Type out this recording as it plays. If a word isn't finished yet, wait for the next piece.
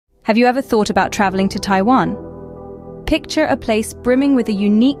Have you ever thought about traveling to Taiwan? Picture a place brimming with a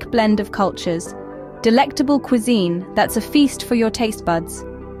unique blend of cultures, delectable cuisine that's a feast for your taste buds,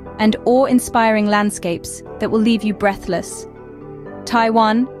 and awe-inspiring landscapes that will leave you breathless.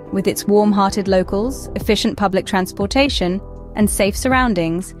 Taiwan, with its warm-hearted locals, efficient public transportation, and safe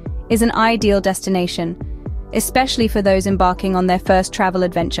surroundings, is an ideal destination, especially for those embarking on their first travel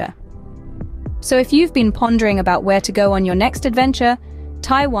adventure. So if you've been pondering about where to go on your next adventure,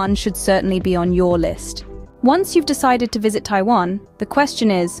 Taiwan should certainly be on your list. Once you've decided to visit Taiwan, the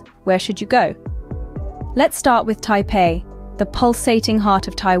question is, where should you go? Let's start with Taipei, the pulsating heart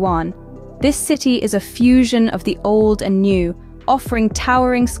of Taiwan. This city is a fusion of the old and new, offering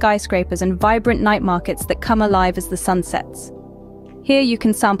towering skyscrapers and vibrant night markets that come alive as the sun sets. Here you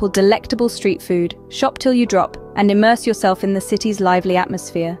can sample delectable street food, shop till you drop, and immerse yourself in the city's lively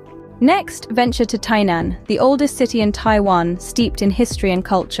atmosphere. Next, venture to Tainan, the oldest city in Taiwan, steeped in history and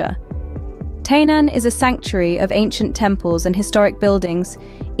culture. Tainan is a sanctuary of ancient temples and historic buildings,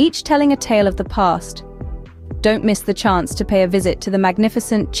 each telling a tale of the past. Don't miss the chance to pay a visit to the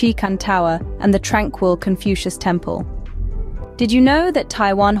magnificent Chikan Tower and the tranquil Confucius Temple. Did you know that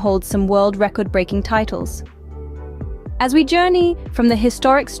Taiwan holds some world record-breaking titles? As we journey from the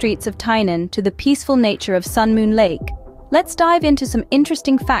historic streets of Tainan to the peaceful nature of Sun Moon Lake, let's dive into some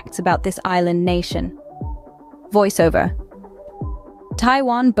interesting facts about this island nation. Voiceover.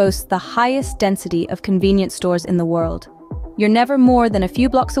 Taiwan boasts the highest density of convenience stores in the world. You're never more than a few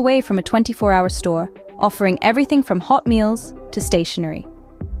blocks away from a 24-hour store, offering everything from hot meals to stationery.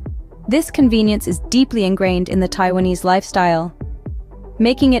 This convenience is deeply ingrained in the Taiwanese lifestyle,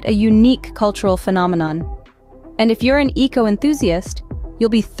 making it a unique cultural phenomenon. And if you're an eco-enthusiast, you'll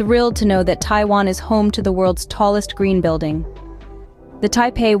be thrilled to know that Taiwan is home to the world's tallest green building. The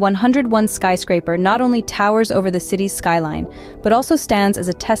Taipei 101 skyscraper not only towers over the city's skyline, but also stands as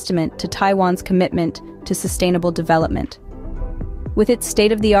a testament to Taiwan's commitment to sustainable development. With its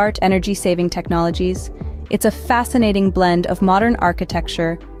state-of-the-art energy-saving technologies, it's a fascinating blend of modern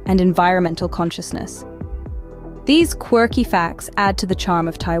architecture and environmental consciousness. These quirky facts add to the charm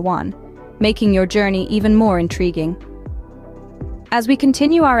of Taiwan, making your journey even more intriguing. As we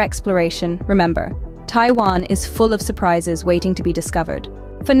continue our exploration, remember, Taiwan is full of surprises waiting to be discovered.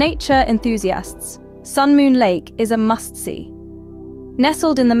 For nature enthusiasts, Sun Moon Lake is a must-see.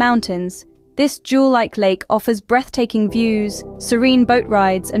 Nestled in the mountains, this jewel-like lake offers breathtaking views, serene boat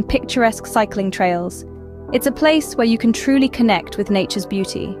rides, and picturesque cycling trails. It's a place where you can truly connect with nature's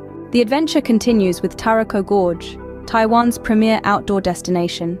beauty. The adventure continues with Taroko Gorge, Taiwan's premier outdoor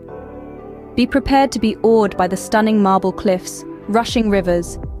destination. Be prepared to be awed by the stunning marble cliffs, rushing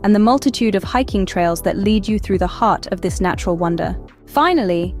rivers, and the multitude of hiking trails that lead you through the heart of this natural wonder.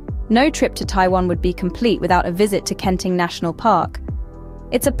 Finally, no trip to Taiwan would be complete without a visit to Kenting National Park.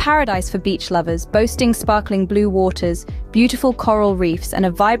 It's a paradise for beach lovers, boasting sparkling blue waters, beautiful coral reefs, and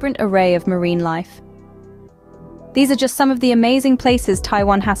a vibrant array of marine life. These are just some of the amazing places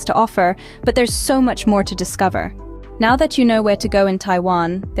Taiwan has to offer, but there's so much more to discover. Now that you know where to go in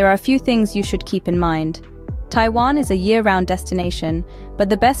Taiwan, there are a few things you should keep in mind. Taiwan is a year-round destination, but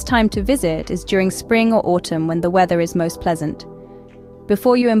the best time to visit is during spring or autumn when the weather is most pleasant.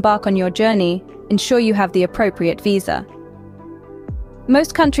 Before you embark on your journey, ensure you have the appropriate visa.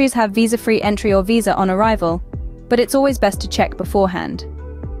 Most countries have visa-free entry or visa on arrival, but it's always best to check beforehand.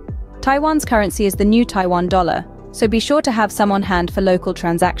 Taiwan's currency is the new Taiwan dollar, so be sure to have some on hand for local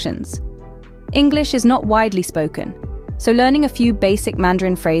transactions. English is not widely spoken, so learning a few basic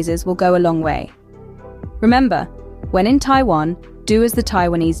Mandarin phrases will go a long way. Remember, when in Taiwan, do as the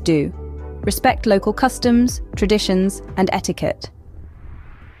Taiwanese do. Respect local customs, traditions, and etiquette.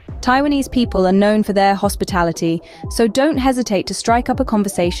 Taiwanese people are known for their hospitality, so don't hesitate to strike up a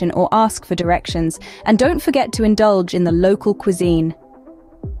conversation or ask for directions, and don't forget to indulge in the local cuisine.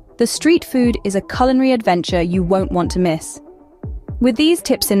 The street food is a culinary adventure you won't want to miss. With these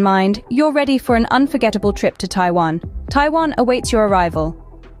tips in mind, you're ready for an unforgettable trip to Taiwan. Taiwan awaits your arrival.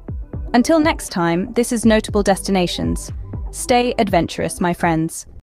 Until next time, this is Notable Destinations. Stay adventurous, my friends.